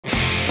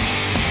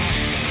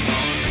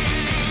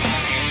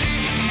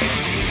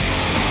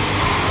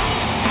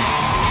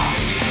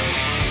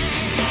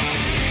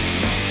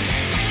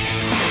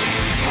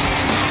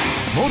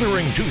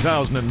Spring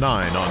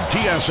 2009 on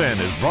TSN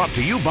is brought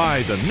to you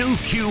by the new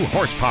Q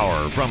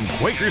Horsepower from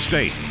Quaker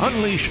State.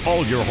 Unleash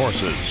all your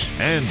horses.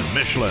 And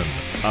Michelin,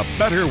 a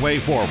better way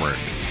forward.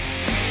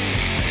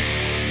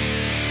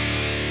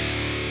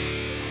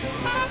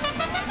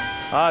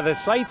 The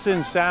sights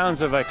and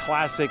sounds of a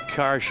classic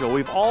car show.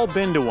 We've all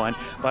been to one,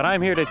 but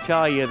I'm here to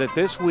tell you that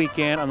this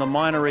weekend on the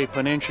Monterey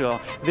Peninsula,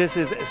 this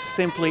is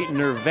simply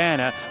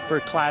nirvana for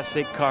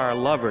classic car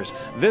lovers.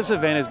 This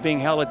event is being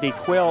held at the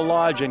Quail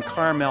Lodge in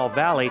Carmel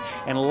Valley,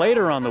 and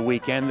later on the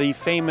weekend, the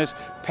famous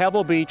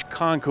Pebble Beach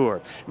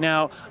Concours.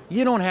 Now,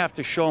 you don't have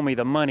to show me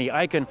the money.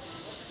 I can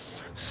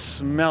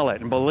smell it,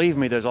 and believe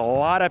me, there's a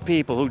lot of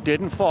people who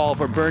didn't fall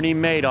for Bernie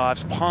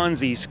Madoff's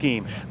Ponzi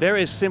scheme. There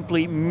is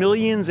simply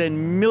millions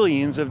and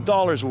millions of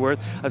dollars worth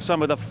of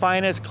some of the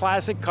finest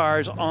classic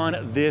cars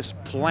on this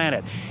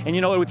planet. And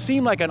you know, it would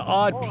seem like an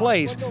odd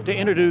place to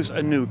introduce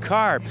a new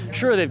car.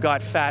 Sure, they've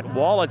got fat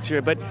wallets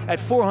here, but at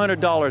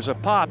 $400 a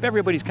pop,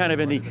 everybody's kind of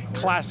in the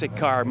classic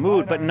car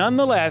mood. But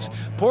nonetheless,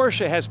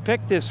 Porsche has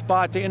picked this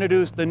spot to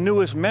introduce the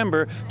newest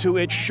member to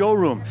its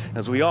showroom.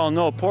 As we all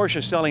know, Porsche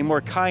is selling more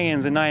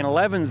Cayennes and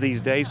 911s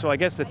these days, so I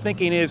guess the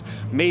thinking is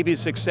maybe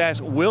success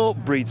will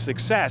breed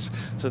success.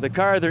 So the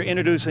car they're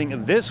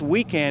introducing this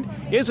weekend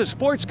is a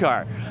sports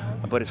car,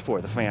 but it's for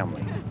the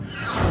family.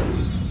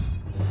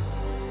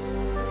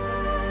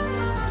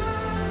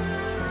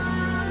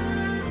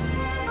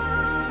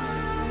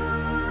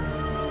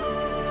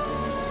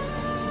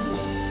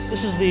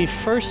 This is the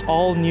first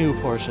all-new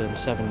Porsche in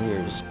 7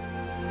 years.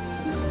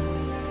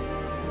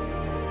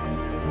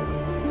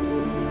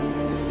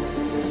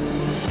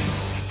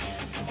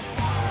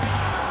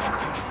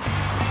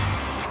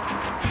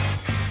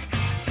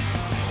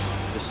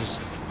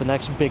 The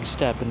next big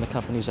step in the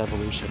company's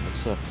evolution.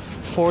 It's a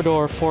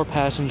four-door,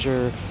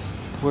 four-passenger.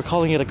 We're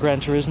calling it a Gran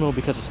Turismo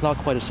because it's not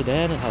quite a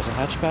sedan, it has a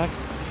hatchback.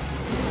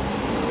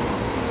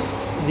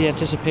 The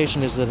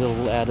anticipation is that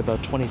it'll add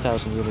about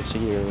 20,000 units a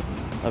year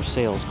of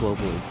sales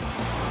globally.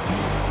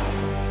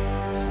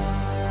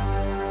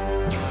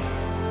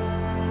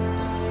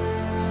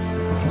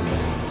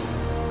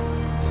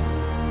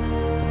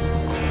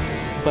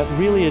 But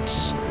really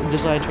it's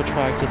designed to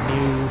attract a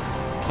new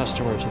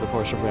customer to the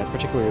Porsche brand,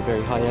 particularly a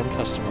very high-end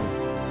customer.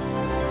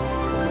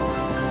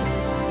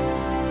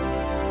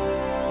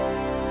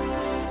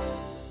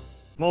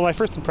 Well, my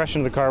first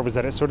impression of the car was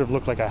that it sort of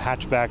looked like a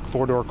hatchback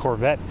four-door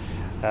Corvette.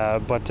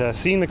 But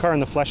seeing the car in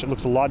the flesh, it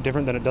looks a lot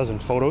different than it does in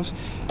photos.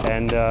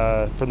 And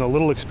from the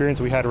little experience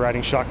we had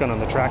riding shotgun on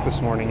the track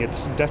this morning,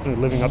 it's definitely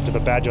living up to the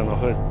badge on the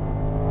hood.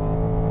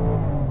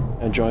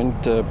 I joined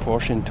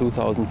Porsche in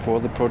 2004.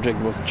 The project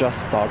was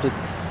just started,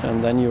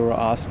 and then you were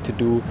asked to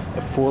do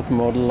a fourth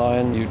model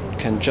line. You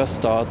can just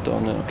start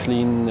on a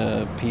clean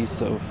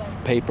piece of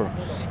paper.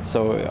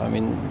 So, I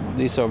mean,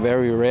 these are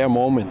very rare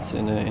moments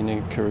in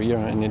a career,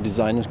 in a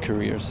designer's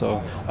career.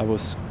 So I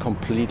was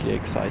completely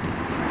excited.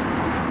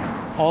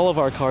 All of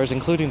our cars,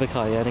 including the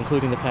Cayenne,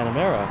 including the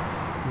Panamera,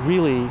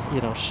 really,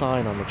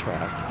 shine on the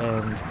track.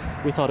 And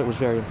we thought it was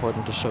very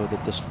important to show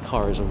that this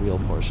car is a real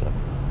Porsche.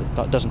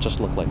 It doesn't just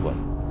look like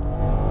one.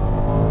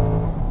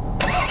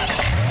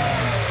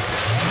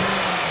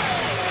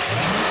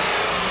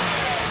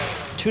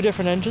 Two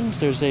different engines.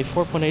 There's a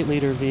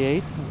 4.8-liter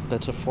V8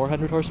 that's a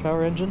 400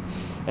 horsepower engine,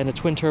 and a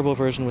twin-turbo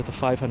version with a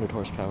 500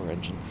 horsepower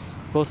engine.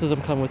 Both of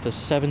them come with a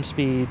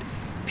 7-speed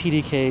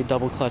PDK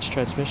double-clutch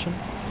transmission.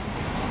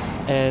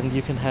 And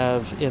you can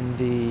have in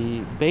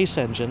the base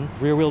engine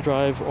rear-wheel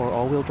drive or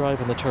all-wheel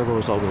drive, and the turbo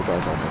is all-wheel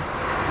drive only.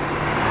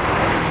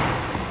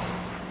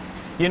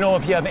 You know,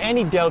 if you have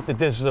any doubt that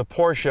this is a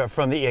Porsche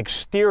from the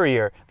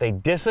exterior, they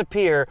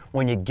disappear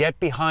when you get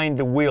behind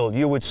the wheel.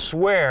 You would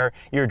swear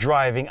you're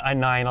driving a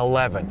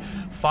 911.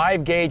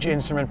 5-gauge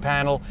instrument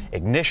panel,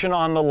 ignition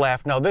on the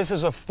left. Now, this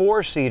is a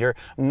 4-seater,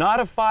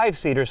 not a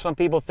 5-seater. Some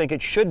people think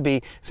it should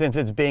be since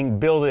it's being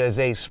billed as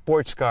a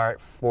sports car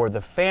for the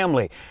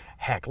family.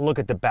 Heck, look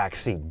at the back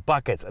seat.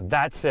 Buckets.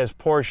 That says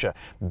Porsche.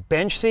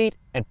 Bench seat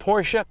and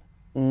Porsche?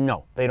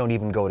 No, they don't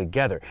even go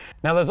together.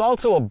 Now, there's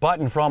also a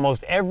button for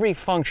almost every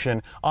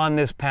function on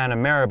this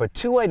Panamera, but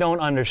two I don't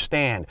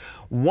understand.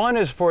 One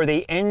is for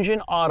the engine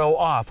auto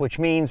off, which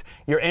means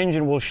your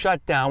engine will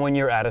shut down when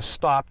you're at a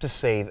stop to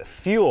save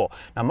fuel.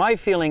 Now, my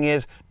feeling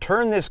is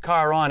turn this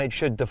car on, it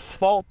should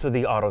default to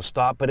the auto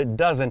stop, but it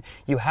doesn't.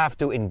 You have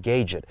to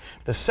engage it.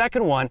 The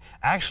second one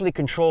actually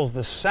controls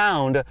the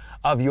sound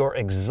of your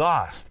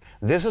exhaust.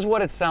 This is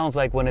what it sounds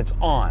like when it's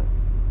on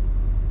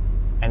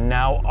and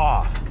now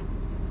off.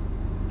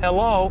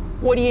 Hello,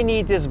 what do you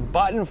need this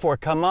button for?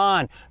 Come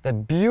on. The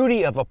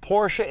beauty of a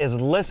Porsche is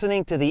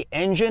listening to the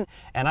engine,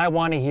 and I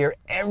want to hear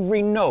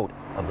every note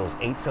of those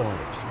 8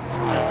 cylinders.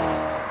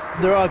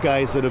 There are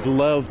guys that have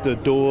loved,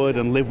 adored,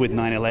 and lived with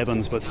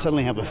 911s, but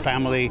suddenly have a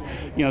family.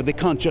 They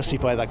can't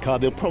justify that car.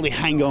 They'll probably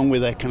hang on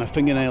with their kind of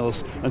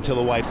fingernails until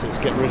the wife says,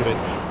 get rid of it.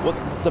 What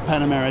the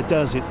Panamera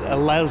does, it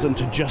allows them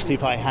to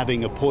justify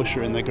having a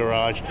Porsche in their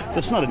garage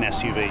that's not an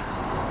SUV.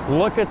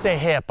 Look at the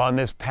hip on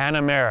this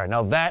Panamera.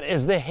 Now, that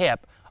is the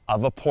hip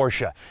of a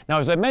Porsche. Now,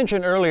 as I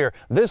mentioned earlier,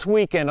 this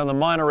weekend on the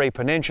Monterey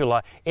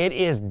Peninsula, it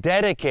is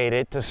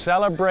dedicated to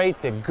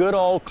celebrate the good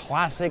old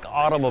classic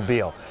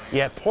automobile.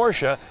 Yet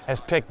Porsche has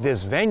picked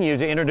this venue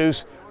to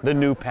introduce the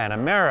new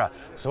Panamera.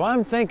 So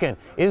I'm thinking,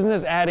 isn't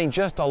this adding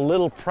just a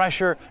little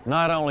pressure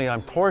not only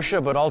on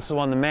Porsche but also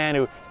on the man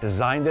who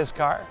designed this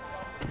car?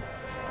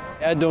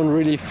 I don't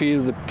really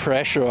feel the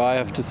pressure, I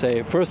have to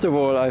say. First of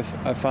all, I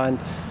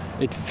find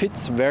it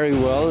fits very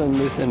well in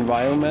this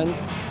environment,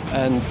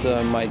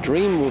 and my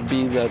dream would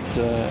be that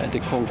at the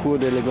Concours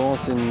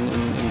d'Elegance in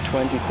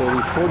 20,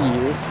 30, 40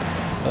 years,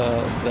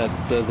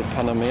 that the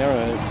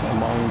Panamera is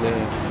among the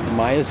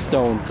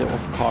milestones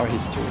of car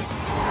history.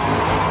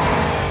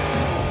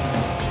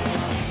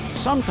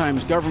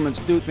 Sometimes governments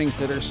do things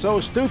that are so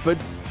stupid,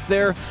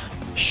 they're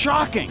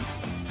shocking.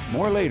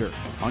 More later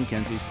on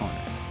Kenzie's Corner.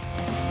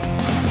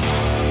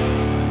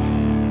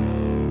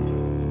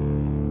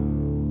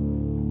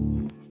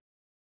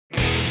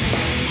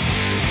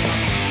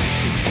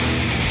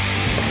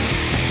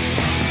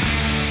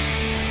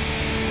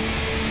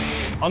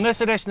 On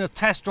this edition of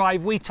Test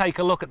Drive, we take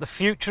a look at the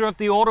future of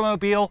the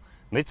automobile,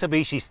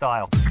 Mitsubishi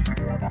style.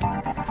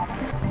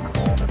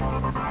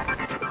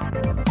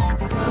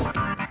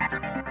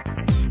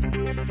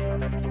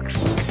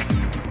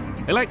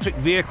 Electric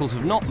vehicles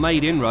have not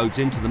made inroads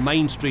into the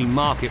mainstream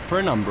market for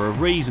a number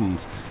of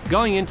reasons.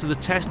 Going into the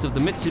test of the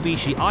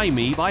Mitsubishi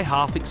MiEV, I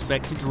half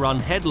expected to run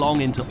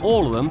headlong into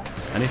all of them,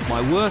 and if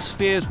my worst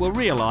fears were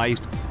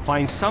realised,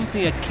 find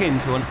something akin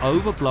to an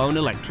overblown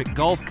electric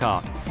golf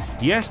cart.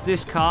 Yes,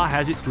 this car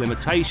has its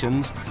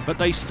limitations, but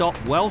they stop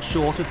well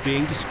short of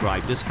being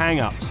described as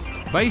hang-ups.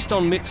 Based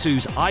on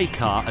Mitsu's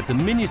iCar, a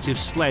diminutive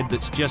sled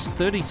that's just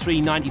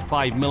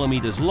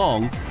 33.95mm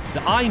long,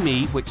 the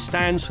MiEV, which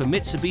stands for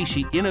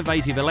Mitsubishi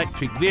Innovative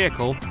Electric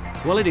Vehicle,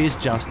 well, it is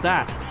just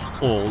that,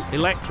 all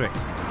electric.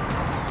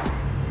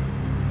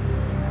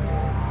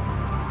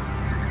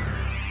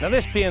 Now,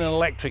 this being an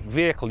electric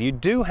vehicle, you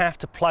do have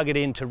to plug it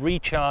in to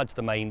recharge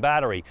the main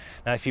battery.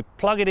 Now, if you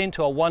plug it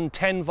into a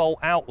 110-volt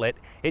outlet,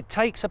 it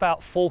takes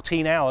about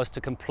 14 hours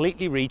to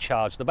completely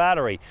recharge the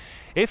battery.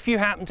 If you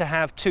happen to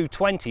have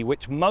 220,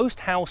 which most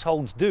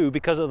households do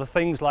because of the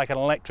things like an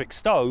electric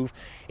stove,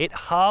 it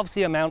halves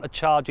the amount of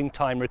charging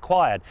time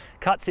required,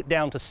 cuts it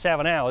down to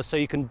 7 hours so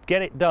you can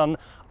get it done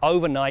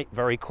overnight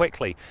very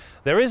quickly.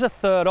 There is a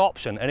third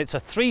option, and it's a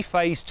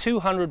 3-phase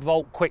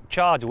 200-volt quick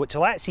charger, which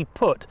will actually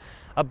put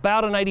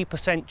about an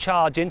 80%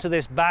 charge into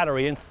this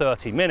battery in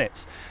 30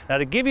 minutes. Now,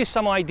 to give you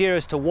some idea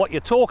as to what you're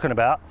talking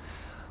about,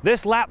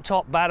 this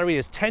laptop battery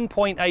is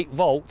 10.8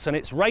 volts and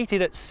it's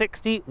rated at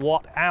 60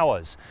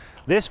 watt-hours.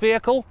 This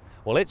vehicle,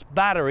 well, its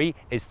battery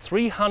is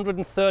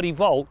 330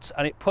 volts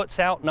and it puts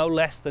out no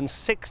less than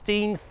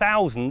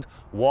 16,000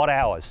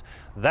 watt-hours.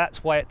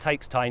 That's why it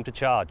takes time to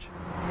charge.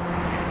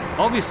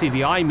 Obviously,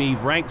 the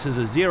MiEV ranks as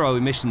a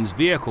zero-emissions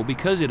vehicle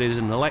because it is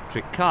an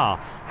electric car.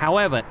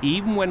 However,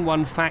 even when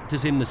one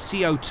factors in the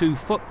CO2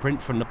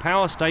 footprint from the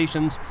power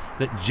stations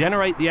that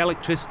generate the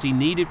electricity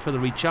needed for the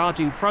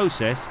recharging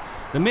process,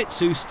 the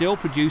Mitsu still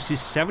produces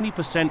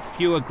 70%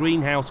 fewer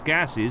greenhouse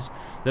gases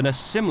than a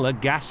similar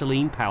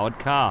gasoline-powered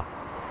car.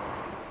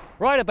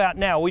 Right about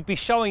now, we'd be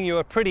showing you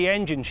a pretty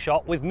engine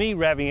shot with me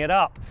revving it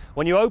up.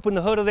 When you open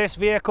the hood of this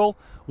vehicle,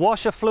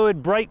 washer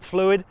fluid, brake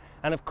fluid,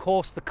 and of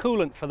course the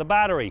coolant for the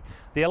battery.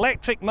 The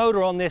electric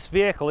motor on this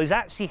vehicle is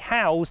actually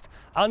housed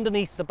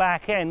underneath the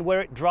back end where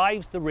it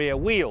drives the rear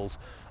wheels.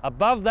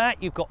 Above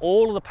that, you've got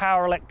all of the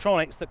power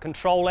electronics that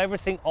control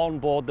everything on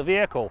board the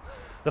vehicle.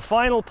 The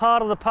final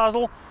part of the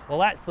puzzle, well,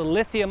 that's the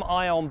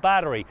lithium-ion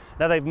battery.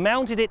 Now, they've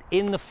mounted it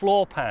in the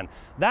floor pan.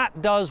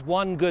 That does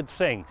one good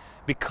thing.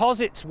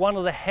 Because it's one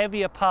of the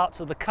heavier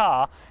parts of the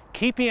car,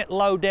 keeping it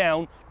low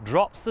down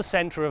drops the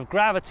center of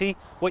gravity,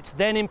 which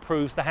then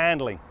improves the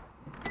handling.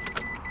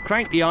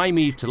 Crank the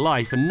MiEV to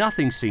life and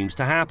nothing seems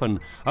to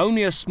happen.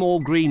 Only a small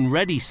green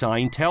ready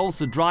sign tells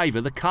the driver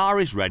the car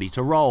is ready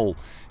to roll.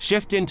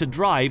 Shift into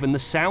drive and the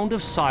sound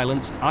of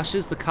silence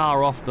ushers the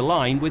car off the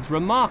line with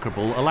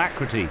remarkable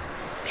alacrity.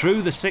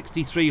 True, the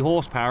 63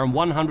 horsepower and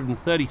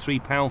 133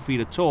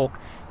 pound-feet of torque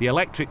the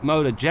electric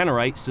motor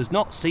generates does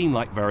not seem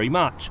like very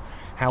much.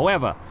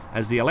 However,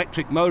 as the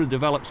electric motor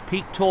develops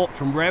peak torque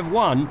from Rev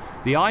 1,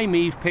 the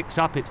MiEV picks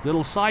up its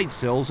little side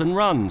sills and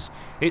runs.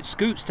 It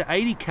scoots to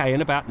 80k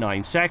in about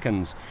 9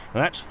 seconds.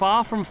 Now, that's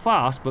far from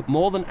fast, but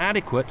more than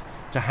adequate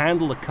to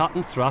handle the cut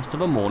and thrust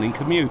of a morning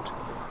commute.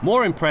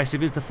 More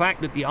impressive is the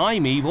fact that the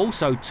MiEV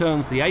also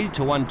turns the 80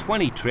 to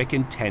 120 trick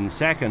in 10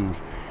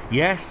 seconds.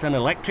 Yes, an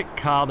electric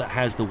car that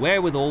has the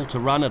wherewithal to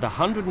run at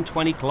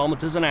 120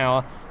 kilometers an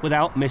hour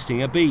without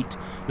missing a beat.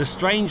 The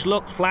strange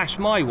look flashed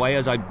my way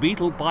as I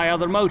beetled by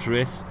other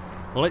motorists.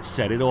 Well, it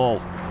said it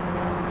all.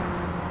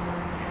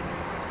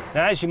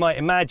 Now, as you might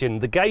imagine,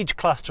 the gauge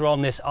cluster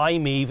on this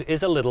MiEV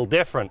is a little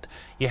different.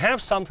 You have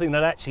something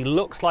that actually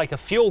looks like a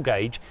fuel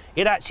gauge.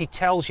 It actually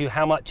tells you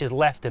how much is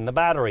left in the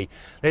battery.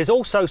 There's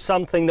also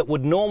something that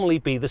would normally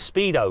be the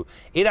speedo.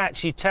 It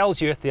actually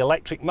tells you if the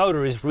electric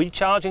motor is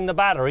recharging the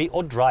battery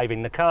or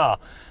driving the car.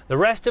 The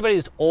rest of it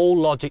is all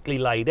logically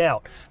laid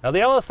out. Now,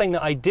 the other thing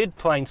that I did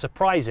find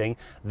surprising,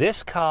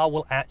 this car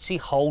will actually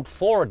hold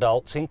 4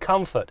 adults in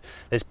comfort.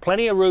 There's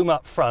plenty of room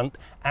up front,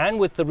 and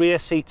with the rear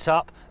seats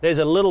up, there's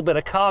a little bit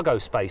of cargo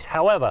space.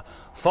 However,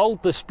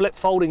 fold the split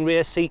folding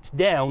rear seats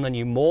down and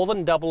you more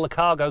than double the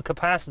cargo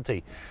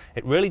capacity.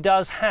 It really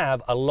does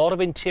have a lot of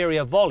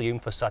interior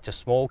volume for such a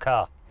small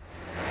car.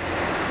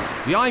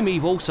 The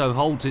MiEV also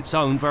holds its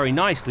own very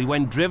nicely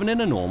when driven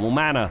in a normal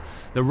manner.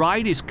 The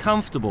ride is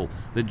comfortable.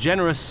 The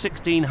generous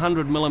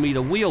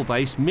 1600mm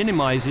wheelbase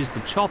minimises the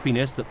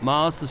choppiness that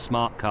mars the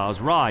smart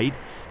car's ride,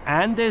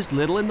 and there's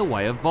little in the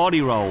way of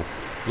body roll.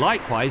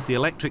 Likewise, the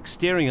electric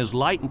steering is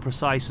light and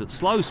precise at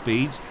slow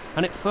speeds,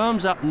 and it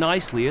firms up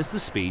nicely as the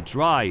speeds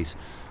rise.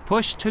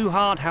 Push too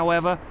hard,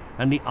 however,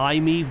 and the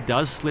MiEV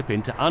does slip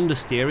into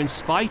understeer in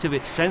spite of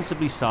its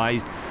sensibly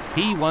sized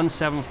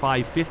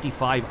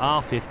P175/55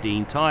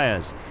 R15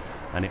 tyres.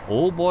 And it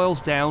all boils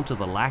down to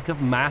the lack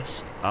of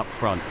mass up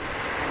front.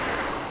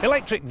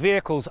 Electric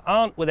vehicles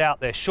aren't without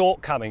their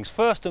shortcomings.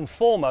 First and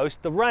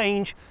foremost, the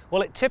range.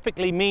 Well, it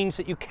typically means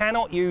that you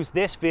cannot use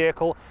this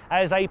vehicle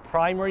as a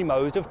primary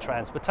mode of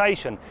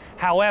transportation.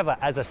 However,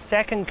 as a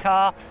second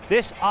car,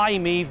 this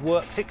MiEV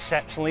works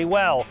exceptionally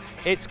well.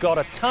 It's got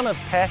a ton of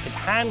pep, it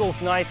handles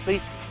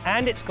nicely,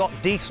 and it's got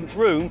decent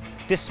room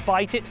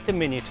despite its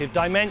diminutive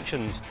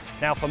dimensions.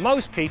 Now, for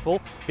most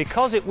people,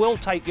 because it will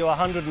take you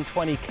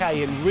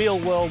 120k in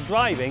real-world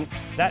driving,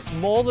 that's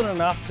more than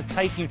enough to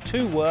take you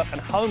to work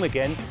and home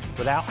again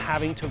without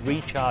having to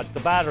recharge the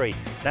battery.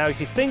 Now, if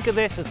you think of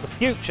this as the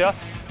future,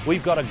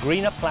 we've got a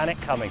greener planet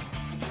coming.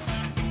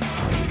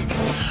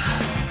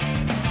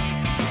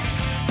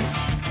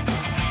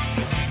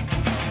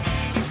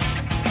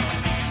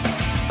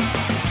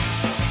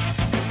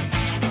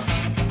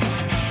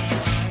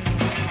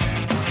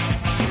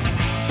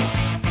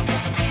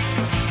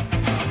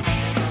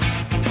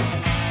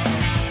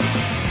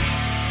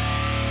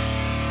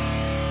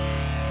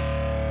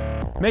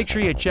 Make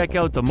sure you check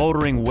out the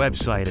Motoring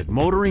website at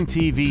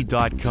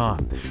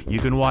motoringtv.com. You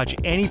can watch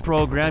any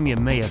program you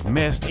may have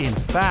missed. In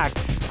fact,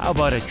 how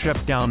about a trip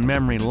down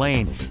memory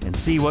lane and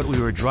see what we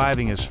were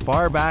driving as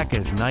far back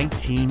as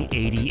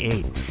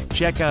 1988.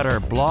 Check out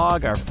our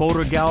blog, our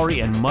photo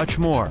gallery, and much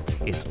more.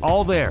 It's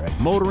all there at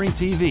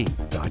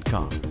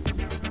motoringtv.com.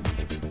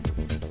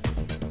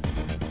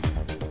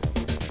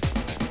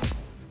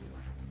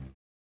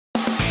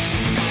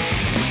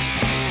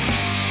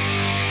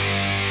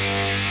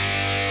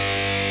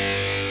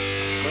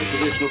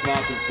 Traditional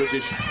part of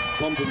British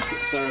pomp and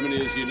ceremony,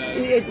 as you know.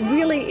 It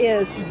really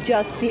is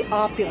just the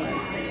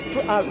opulence.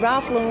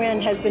 Ralph Lauren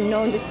has been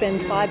known to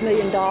spend $5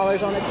 million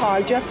on a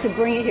car just to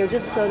bring it here,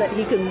 just so that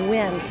he can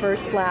win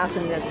first class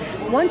in this.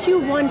 Once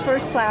you've won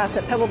first class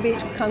at Pebble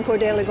Beach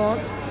Concours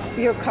d'Elegance,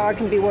 your car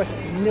can be worth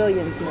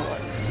millions more.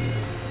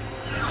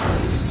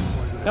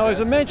 Now, as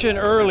I mentioned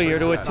earlier,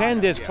 to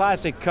attend this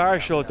classic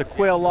car show at the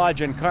Quail Lodge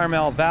in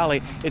Carmel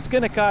Valley, it's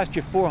going to cost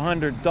you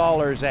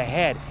 $400 a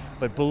head.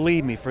 But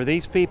believe me, for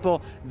these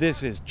people,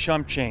 this is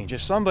chump change.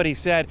 As somebody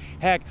said,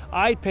 heck,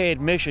 I'd pay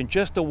admission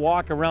just to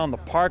walk around the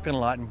parking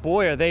lot, and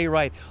boy, are they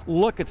right.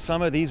 Look at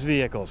some of these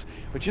vehicles.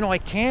 But you know, I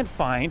can't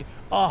find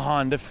a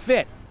Honda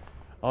Fit.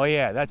 Oh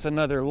yeah, that's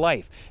another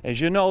life. As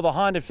you know, the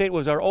Honda Fit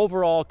was our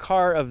overall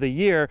car of the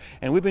year,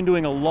 and we've been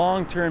doing a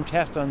long-term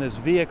test on this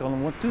vehicle.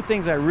 And two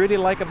things I really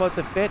like about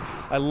the Fit,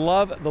 I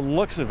love the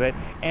looks of it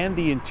and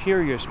the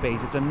interior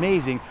space. It's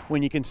amazing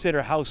when you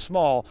consider how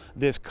small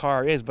this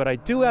car is. But I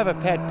do have a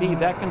pet peeve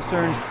that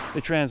concerns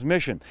the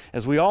transmission.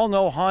 As we all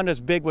know, Honda's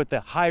big with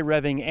the high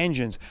revving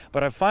engines,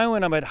 but I find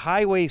when I'm at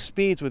highway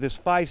speeds with this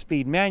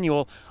 5-speed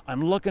manual,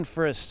 I'm looking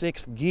for a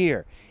 6th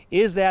gear.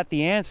 Is that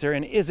the answer,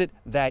 and is it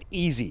that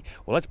easy?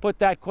 Well, let's put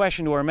that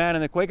question to our man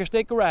in the Quaker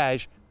State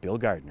Garage, Bill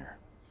Gardner.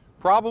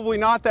 Probably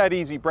not that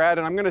easy, Brad,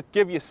 and I'm going to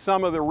give you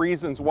some of the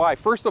reasons why.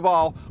 First of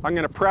all, I'm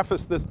going to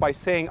preface this by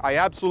saying I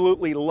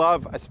absolutely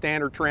love a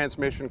standard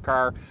transmission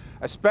car,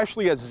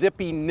 especially a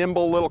zippy,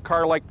 nimble little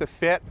car like the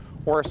Fit,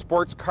 or a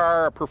sports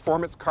car, a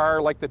performance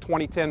car like the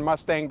 2010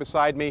 Mustang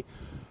beside me.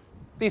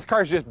 These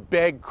cars just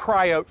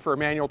cry out for a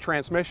manual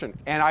transmission,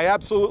 and I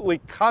absolutely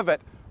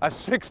covet a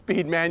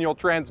 6-speed manual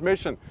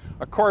transmission.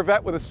 A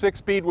Corvette with a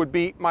 6-speed would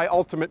be my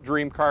ultimate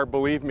dream car,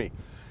 believe me.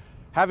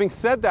 Having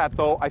said that,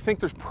 though, I think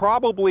there's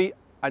probably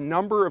a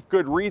number of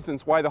good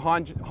reasons why the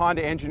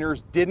Honda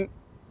engineers didn't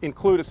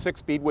include a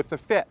 6-speed with the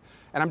Fit.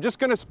 And I'm just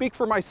going to speak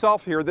for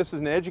myself here. This is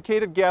an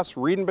educated guess,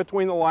 reading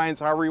between the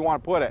lines, however you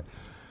want to put it.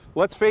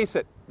 Let's face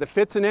it, the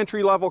Fit's an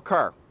entry-level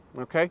car,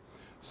 okay?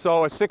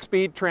 So a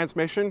 6-speed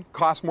transmission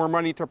costs more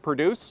money to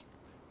produce,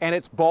 and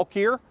it's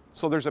bulkier.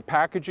 So there's a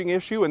packaging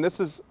issue, and this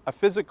is a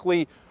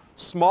physically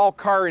small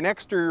car in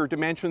exterior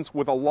dimensions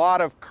with a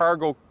lot of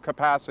cargo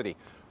capacity.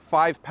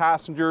 5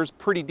 passengers,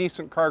 pretty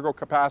decent cargo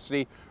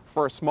capacity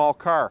for a small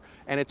car.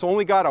 And it's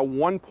only got a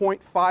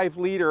 1.5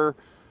 liter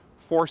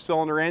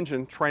 4-cylinder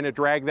engine trying to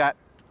drag that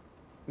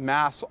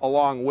mass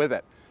along with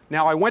it.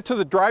 Now, I went to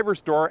the driver's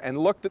door and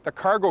looked at the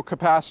cargo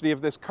capacity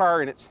of this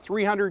car, and it's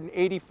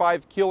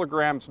 385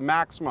 kilograms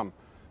maximum.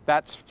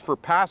 That's for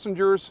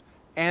passengers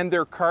and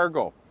their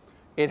cargo.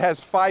 It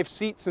has 5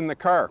 seats in the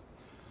car.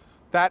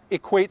 That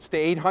equates to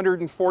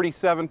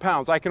 847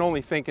 pounds. I can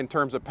only think in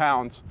terms of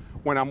pounds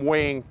when I'm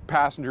weighing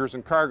passengers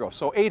and cargo.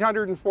 So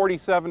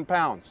 847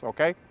 pounds,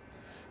 okay?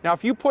 Now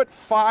if you put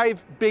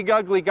 5 big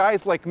ugly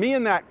guys like me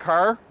in that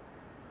car,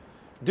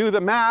 do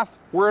the math,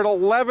 we're at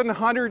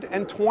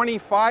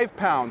 1,125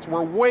 pounds.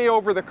 We're way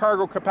over the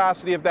cargo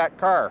capacity of that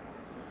car.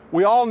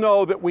 We all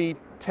know that we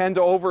tend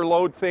to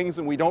overload things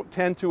and we don't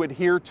tend to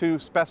adhere to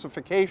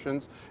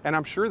specifications, and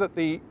I'm sure that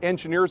the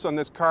engineers on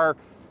this car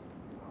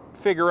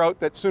figure out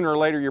that sooner or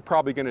later you're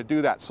probably going to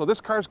do that. So this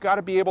car's got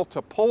to be able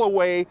to pull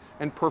away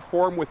and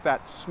perform with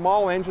that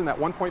small engine, that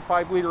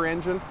 1.5 liter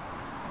engine,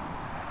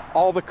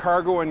 all the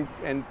cargo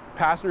and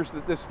passengers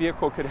that this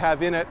vehicle could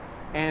have in it,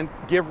 and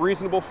give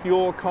reasonable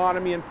fuel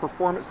economy and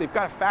performance. They've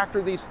got to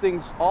factor these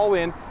things all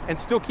in and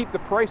still keep the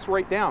price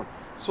right down.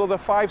 So the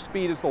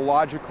 5-speed is the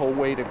logical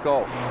way to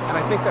go. And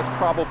I think that's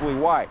probably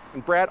why.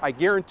 And Brad, I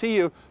guarantee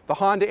you the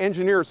Honda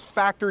engineers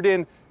factored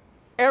in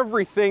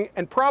everything,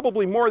 and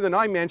probably more than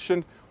I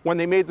mentioned, when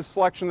they made the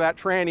selection of that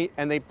tranny,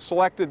 and they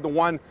selected the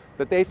one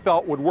that they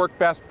felt would work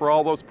best for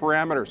all those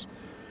parameters.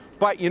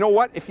 But you know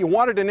what? If you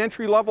wanted an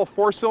entry-level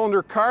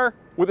 4-cylinder car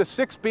with a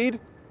 6-speed,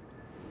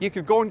 you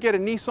could go and get a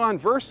Nissan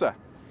Versa.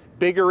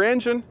 Bigger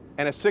engine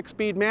and a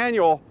 6-speed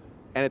manual,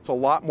 and it's a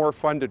lot more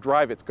fun to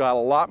drive. It's got a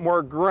lot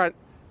more grunt,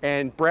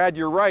 and Brad,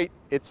 you're right.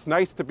 It's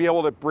nice to be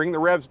able to bring the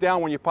revs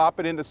down when you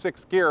pop it into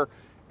 6th gear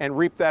and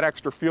reap that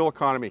extra fuel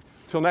economy.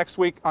 Till next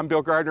week, I'm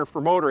Bill Gardner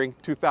for Motoring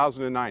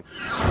 2009.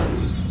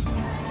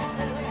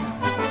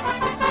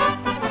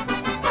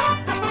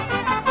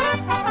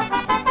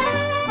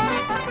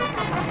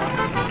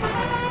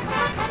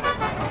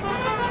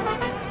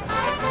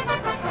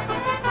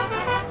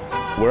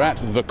 We're at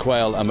the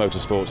Quail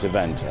Motorsports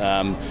event.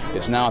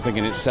 It's now, I think,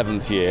 in its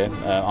 7th year.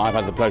 I've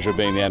had the pleasure of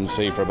being the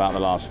MC for about the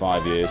last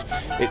 5 years.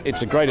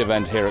 It's a great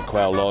event here at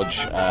Quail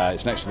Lodge.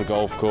 It's next to the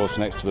golf course,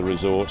 next to the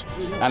resort,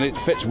 and it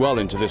fits well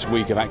into this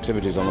week of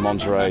activities on the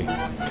Monterey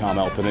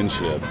Carmel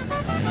Peninsula.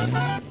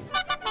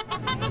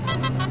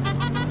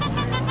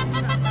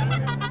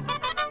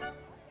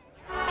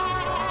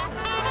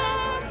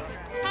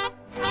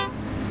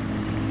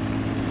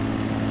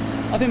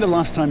 I think the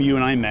last time you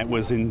and I met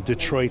was in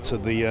Detroit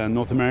at the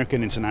North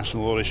American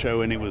International Auto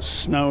Show, and it was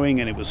snowing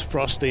and it was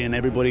frosty and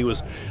everybody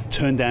was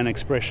turned down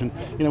expression.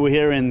 You know, we're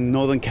here in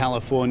Northern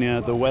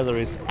California. The weather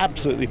is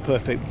absolutely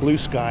perfect, blue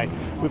sky,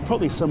 with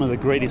probably some of the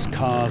greatest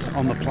cars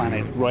on the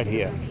planet right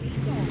here.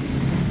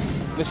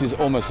 This is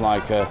almost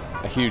like a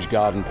huge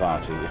garden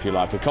party, if you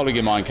like. A colleague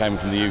of mine came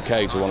from the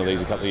UK to one of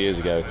these a couple of years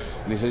ago,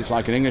 and he said it's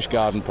like an English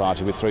garden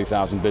party with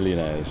 3,000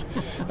 billionaires.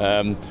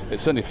 It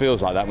certainly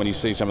feels like that when you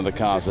see some of the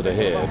cars that are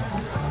here.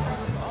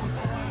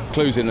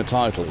 Clues in the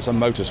title, it's a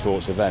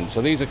motorsports event.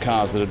 So these are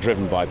cars that are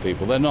driven by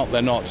people. They're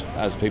not,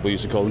 as people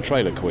used to call them,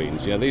 trailer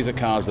queens. You know, these are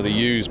cars that are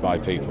used by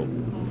people.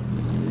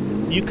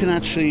 You can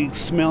actually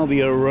smell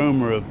the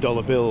aroma of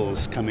dollar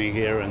bills coming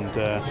here, and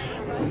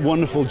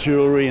wonderful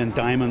jewelry and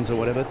diamonds or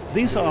whatever.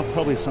 These are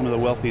probably some of the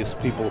wealthiest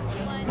people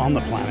on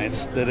the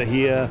planet that are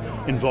here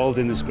involved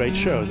in this great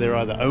show. They're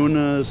either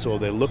owners or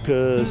they're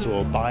lookers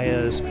or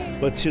buyers,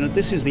 but you know,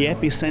 this is the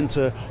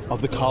epicenter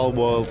of the car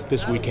world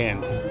this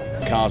weekend.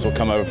 Cars will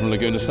come over from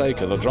Laguna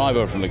Seca, they'll drive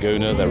over from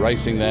Laguna, they're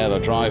racing there,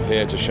 they'll drive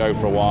here to show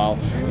for a while,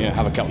 you know,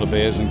 have a couple of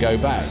beers and go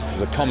back.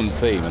 There's a common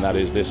theme, and that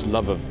is this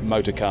love of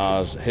motor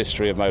cars,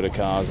 history of motor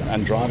cars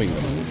and driving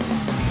them.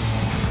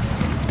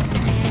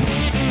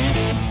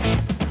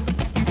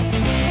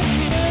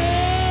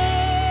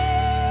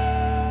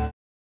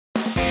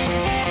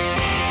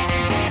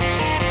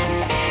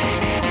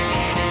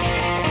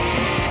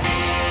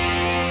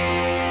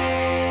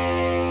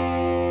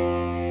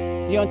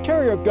 The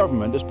Ontario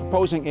government is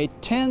proposing a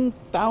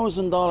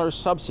 $10,000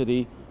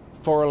 subsidy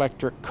for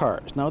electric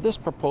cars. Now, this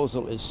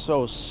proposal is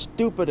so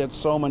stupid at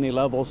so many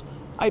levels,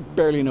 I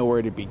barely know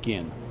where to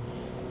begin.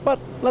 But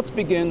let's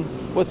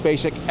begin with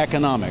basic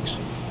economics.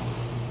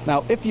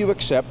 Now, if you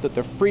accept that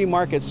the free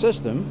market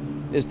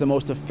system is the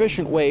most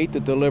efficient way to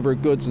deliver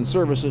goods and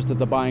services to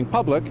the buying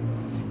public,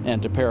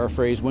 and to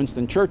paraphrase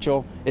Winston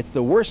Churchill, it's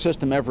the worst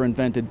system ever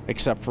invented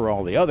except for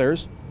all the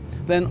others,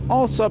 then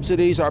all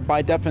subsidies are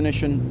by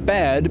definition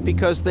bad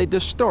because they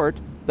distort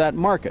that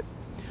market.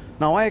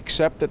 Now, I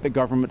accept that the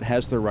government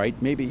has the right,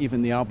 maybe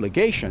even the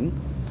obligation,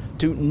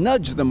 to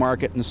nudge the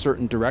market in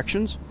certain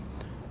directions.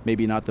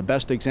 Maybe not the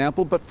best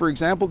example, but for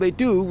example, they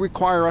do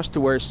require us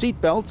to wear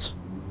seat belts,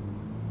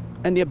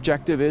 and the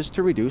objective is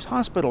to reduce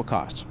hospital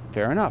costs.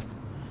 Fair enough.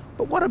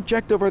 But what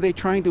objective are they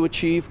trying to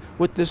achieve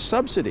with this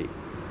subsidy?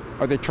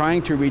 Are they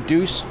trying to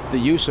reduce the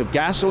use of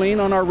gasoline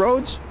on our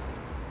roads?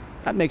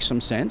 That makes some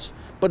sense.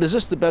 But is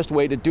this the best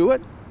way to do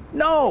it?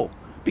 No,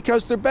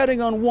 because they're betting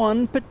on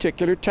one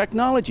particular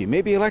technology.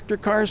 Maybe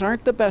electric cars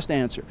aren't the best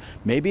answer.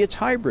 Maybe it's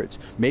hybrids.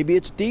 Maybe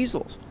it's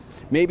diesels.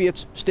 Maybe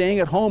it's staying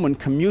at home and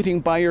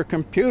commuting by your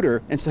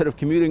computer instead of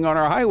commuting on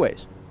our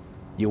highways.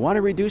 You want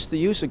to reduce the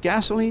use of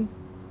gasoline?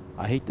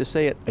 I hate to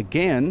say it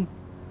again,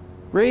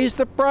 raise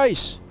the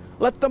price.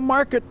 Let the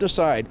market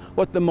decide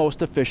what the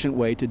most efficient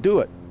way to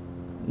do it.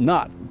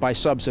 not by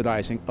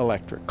subsidizing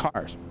electric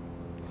cars.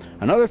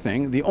 Another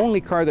thing, the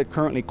only car that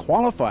currently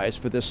qualifies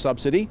for this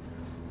subsidy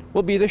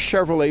will be the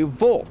Chevrolet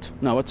Volt.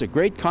 Now, it's a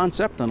great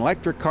concept, an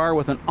electric car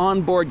with an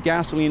onboard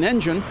gasoline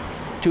engine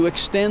to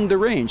extend the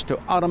range, to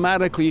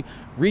automatically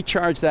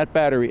recharge that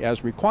battery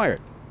as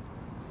required.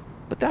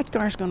 But that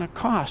car's going to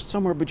cost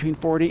somewhere between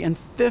 $40,000 and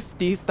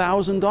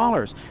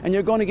 $50,000. And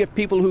you're going to give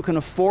people who can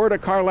afford a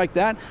car like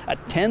that a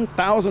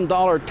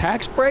 $10,000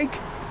 tax break?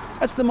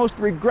 That's the most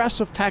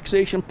regressive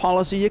taxation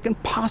policy you can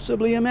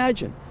possibly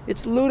imagine.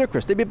 It's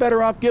ludicrous. They'd be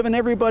better off giving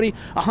everybody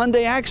a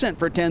Hyundai Accent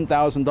for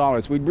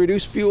 $10,000. We'd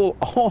reduce fuel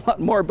a whole lot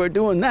more by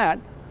doing that.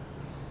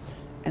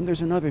 And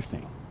there's another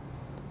thing.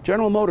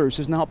 General Motors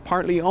is now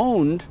partly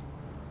owned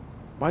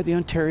by the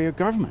Ontario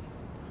government.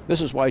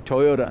 This is why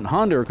Toyota and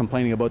Honda are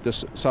complaining about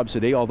this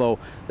subsidy, although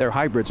their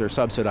hybrids are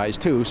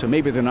subsidized too, so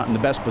maybe they're not in the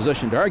best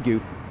position to argue.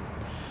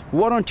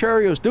 What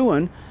Ontario's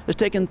doing is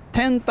taking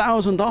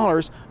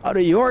 $10,000 out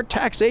of your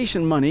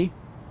taxation money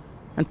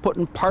and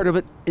putting part of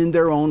it in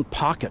their own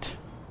pocket.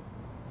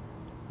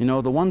 You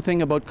know, the one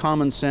thing about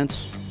common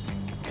sense,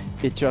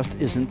 it just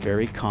isn't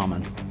very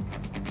common.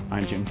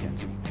 I'm Jim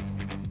Kenzie.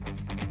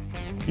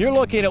 You're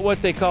looking at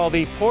what they call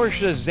the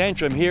Porsche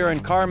Zentrum here in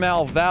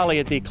Carmel Valley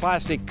at the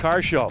Classic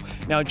Car Show.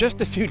 Now, just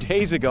a few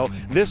days ago,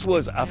 this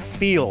was a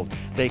field.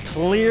 They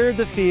cleared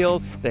the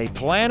field, they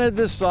planted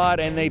the sod,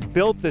 and they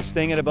built this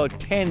thing in about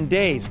 10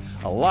 days.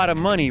 A lot of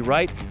money,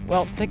 right?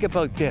 Well, think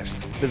about this.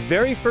 The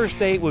very first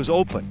day it was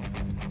open,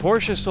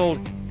 Porsche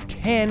sold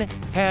 10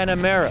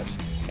 Panameras.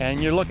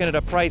 And you're looking at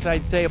a price,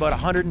 I'd say, about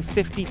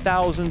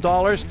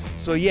 $150,000.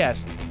 So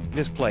yes,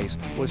 this place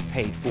was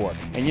paid for.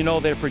 And you know,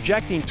 they're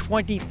projecting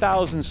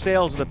 20,000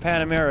 sales of the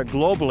Panamera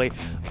globally.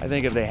 I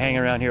think if they hang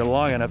around here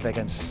long enough, they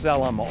can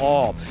sell them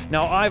all.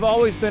 Now, I've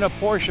always been a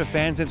Porsche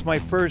fan since my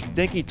first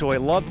dinky toy.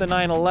 Loved the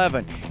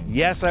 911.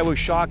 Yes, I was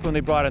shocked when they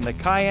brought in the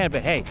Cayenne,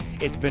 but hey,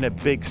 it's been a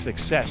big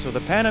success. So the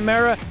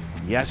Panamera,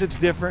 yes, it's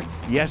different.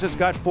 Yes, it's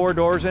got 4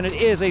 doors, and it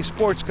is a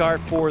sports car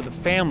for the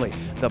family.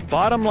 The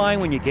bottom line,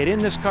 when you get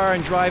in this car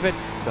and drive it,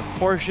 the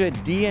Porsche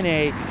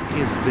DNA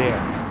is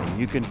there.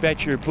 You can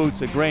bet your boots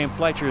that Graham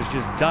Fletcher is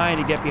just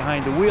dying to get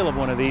behind the wheel of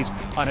one of these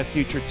on a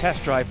future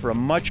test drive for a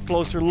much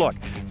closer look.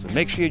 So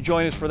make sure you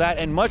join us for that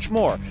and much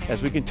more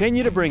as we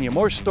continue to bring you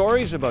more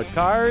stories about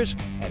cars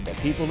and the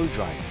people who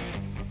drive them.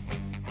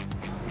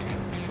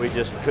 We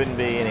just couldn't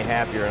be any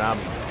happier, and I'm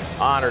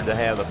honored to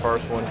have the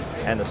first one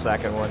and the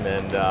second one,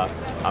 and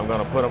I'm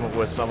going to put them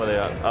with some of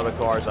the other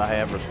cars I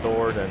have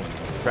restored and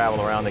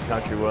travel around the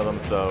country with them.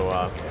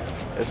 So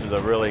this is a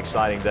really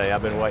exciting day.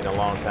 I've been waiting a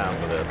long time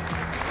for this.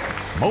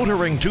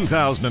 Motoring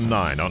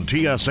 2009 on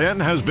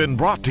TSN has been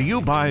brought to you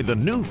by the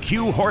new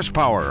Q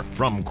Horsepower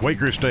from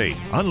Quaker State.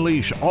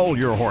 Unleash all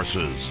your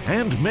horses.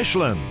 And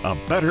Michelin, a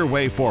better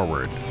way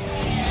forward.